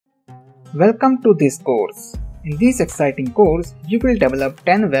Welcome to this course. In this exciting course, you will develop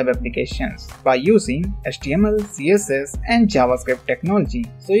 10 web applications by using HTML, CSS and JavaScript technology.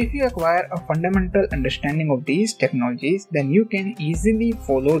 So if you acquire a fundamental understanding of these technologies, then you can easily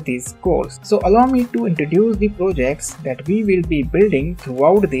follow this course. So allow me to introduce the projects that we will be building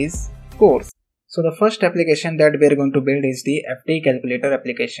throughout this course. So the first application that we are going to build is the FT calculator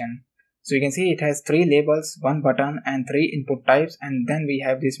application. So you can see it has 3 labels, 1 button and 3 input types, and then we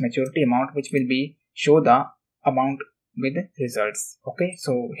have this maturity amount which will be show the amount with results. Okay,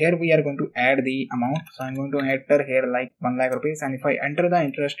 so here we are going to add the amount. So I'm going to enter here like 1 lakh rupees, and if I enter the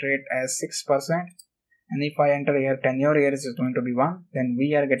interest rate as 6%, and if I enter here tenure years is going to be 1, then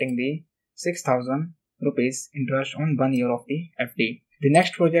we are getting the 6,000 rupees interest on 1 year of the FD. The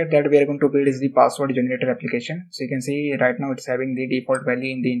next project that we are going to build is the password generator application. So you can see right now it's having the default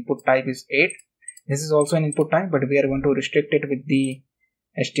value in the input type is 8. This is also an input type, but we are going to restrict it with the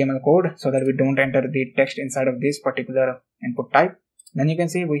HTML code so that we don't enter the text inside of this particular input type. Then you can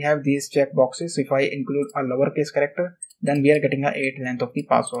see we have these check boxes. If I include a lowercase character, then we are getting a 8 length of the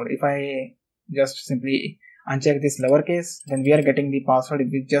password. If I just simply uncheck this lowercase, then we are getting the password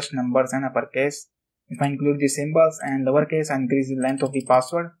with just numbers and uppercase. If I include the symbols and lowercase and increase the length of the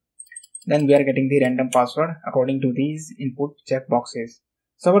password, then we are getting the random password according to these input check boxes.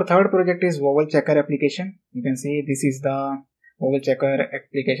 So our third project is vowel checker application. You can see this is the vowel checker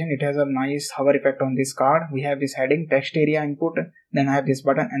application. It has a nice hover effect on this card. We have this heading, text area input, then I have this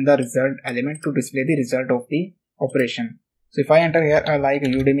button and the result element to display the result of the operation. So if I enter here like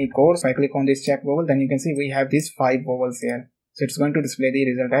Udemy course, I click on this check vowel, then you can see we have these 5 vowels here. So it's going to display the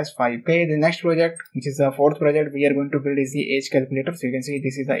result as 5. Okay, the next project, which is the fourth project we are going to build, is the age calculator. So you can see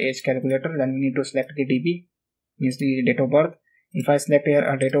this is the age calculator. Then we need to select the DB, means the date of birth. If I select here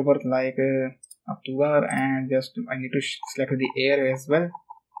a date of birth like October, and just I need to select the year as well.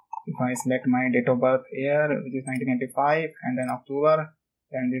 If I select my date of birth year, which is 1995, and then October,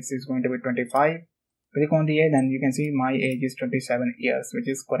 then this is going to be 25. Click on the age, and you can see my age is 27 years, which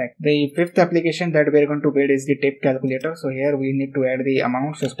is correct. The fifth application that we are going to build is the tip calculator. So here we need to add the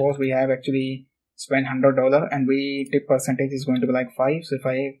amount. So suppose we have actually spent $100 and we tip percentage is going to be like 5. So if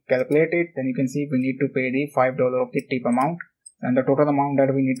I calculate it, then you can see we need to pay the $5 of the tip amount, and the total amount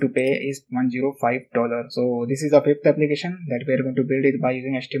that we need to pay is $105. So this is the fifth application that we are going to build it by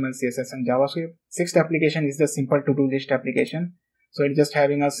using HTML, CSS and JavaScript. Sixth application is the simple to-do list application. So it's just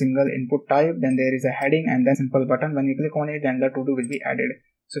having a single input type, then there is a heading and then simple button. When you click on it, then the to-do will be added.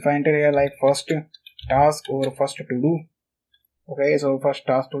 So if I enter here like first task or first to-do, okay, so first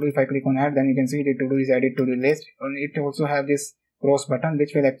task to-do, if I click on add, then you can see the to-do is added to the list. And it also have this cross button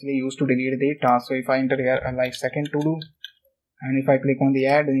which will actually use to delete the task. So if I enter here like second to-do, and if I click on the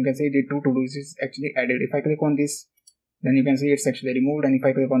add, then you can see the two to-dos is actually added. If I click on this, then you can see it's actually removed, and if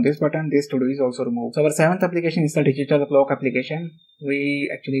I click on this button, this to-do is also removed. So our seventh application is the digital clock application. We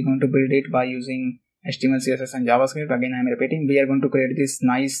actually going to build it by using HTML, CSS and JavaScript. Again, I am repeating, we are going to create this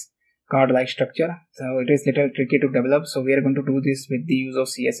nice card-like structure. So it is little tricky to develop. So we are going to do this with the use of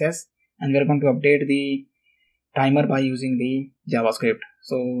CSS, and we are going to update the timer by using the JavaScript.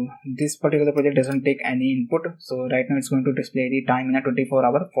 So this particular project doesn't take any input. So right now it's going to display the time in a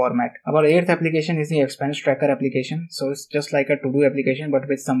 24-hour format. Our eighth application is the expense tracker application. So it's just like a to-do application but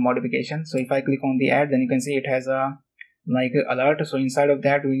with some modification. So if I click on the ad, then you can see it has a like alert. So inside of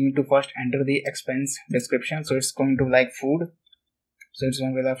that we need to first enter the expense description. So it's going to like food. So it's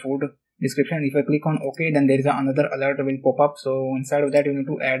going with a food description. If I click on OK, then there is another alert will pop up. So inside of that you need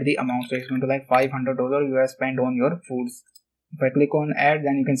to add the amount. So it's going to like $500 you have spent on your foods. If I click on add,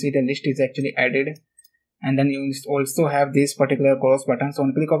 then you can see the list is actually added, and then you also have this particular cross button. So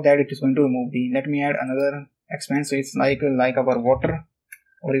on click of that, it is going to remove the, let me add another expense. So it's like our water,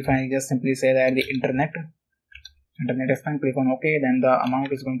 or if I just simply say that the internet expense, click on OK, then the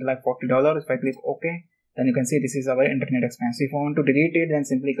amount is going to like $40. If I click OK, then you can see this is our internet expense. If I want to delete it, then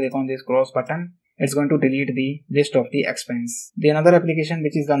simply click on this cross button. It's going to delete the list of the expense. The another application,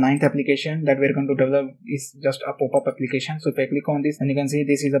 which is the ninth application that we're going to develop, is just a pop-up application. So if I click on this, then you can see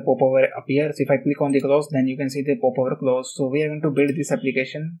this is a pop-over appears. If I click on the close, then you can see the pop-over close. So we are going to build this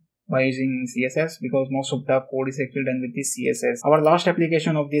application by using CSS because most of the code is actually done with the CSS. Our last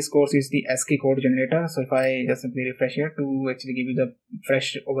application of this course is the ASCII code generator. So if I just simply refresh here to actually give you the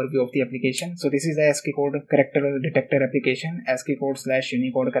fresh overview of the application. So this is the ASCII code character detector application, ASCII code /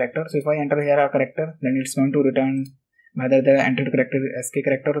 Unicode character. So if I enter here a character, then it's going to return whether the entered character is ASCII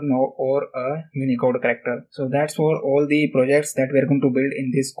character or a Unicode character. So that's for all the projects that we are going to build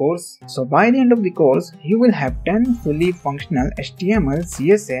in this course. So by the end of the course, you will have 10 fully functional HTML,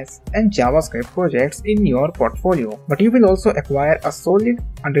 CSS and JavaScript projects in your portfolio. But you will also acquire a solid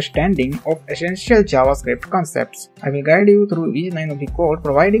understanding of essential JavaScript concepts. I will guide you through each line of the code,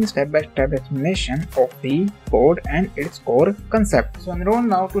 providing step-by-step explanation of the code and its core concept. So enroll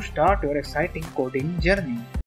now to start your exciting coding journey.